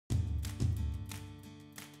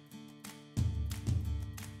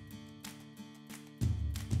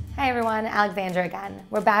Hi everyone, Alexandra again.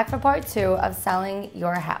 We're back for part 2 of selling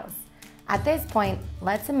your house. At this point,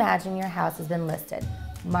 let's imagine your house has been listed.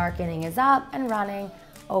 Marketing is up and running,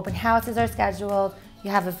 open houses are scheduled,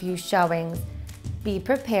 you have a few showings. Be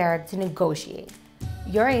prepared to negotiate.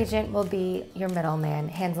 Your agent will be your middleman,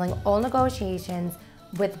 handling all negotiations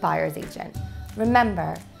with the buyer's agent.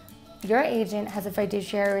 Remember, your agent has a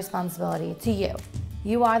fiduciary responsibility to you.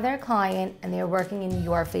 You are their client and they are working in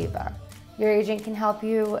your favor. Your agent can help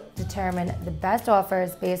you determine the best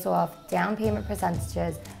offers based off down payment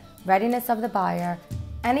percentages, readiness of the buyer,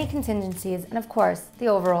 any contingencies, and of course, the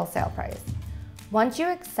overall sale price. Once you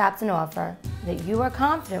accept an offer that you are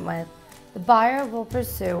confident with, the buyer will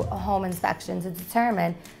pursue a home inspection to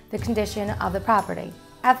determine the condition of the property.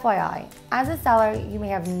 FYI, as a seller, you may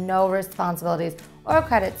have no responsibilities or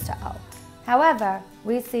credits to owe. However,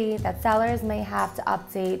 we see that sellers may have to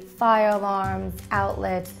update fire alarms,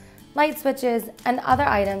 outlets, light switches, and other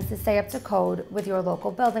items to stay up to code with your local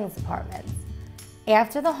buildings departments.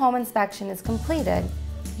 After the home inspection is completed,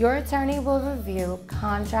 your attorney will review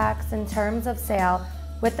contracts and terms of sale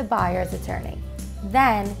with the buyer's attorney.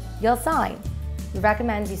 Then you'll sign. We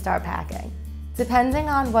recommend you start packing. Depending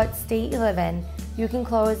on what state you live in, you can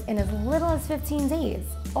close in as little as 15 days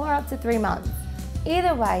or up to 3 months.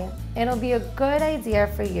 Either way, it'll be a good idea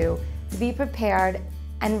for you to be prepared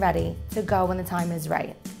and ready to go when the time is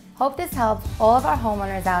right. Hope this helps all of our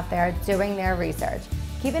homeowners out there doing their research.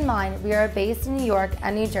 Keep in mind, we are based in New York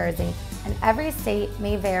and New Jersey, and every state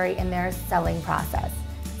may vary in their selling process.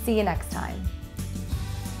 See you next time.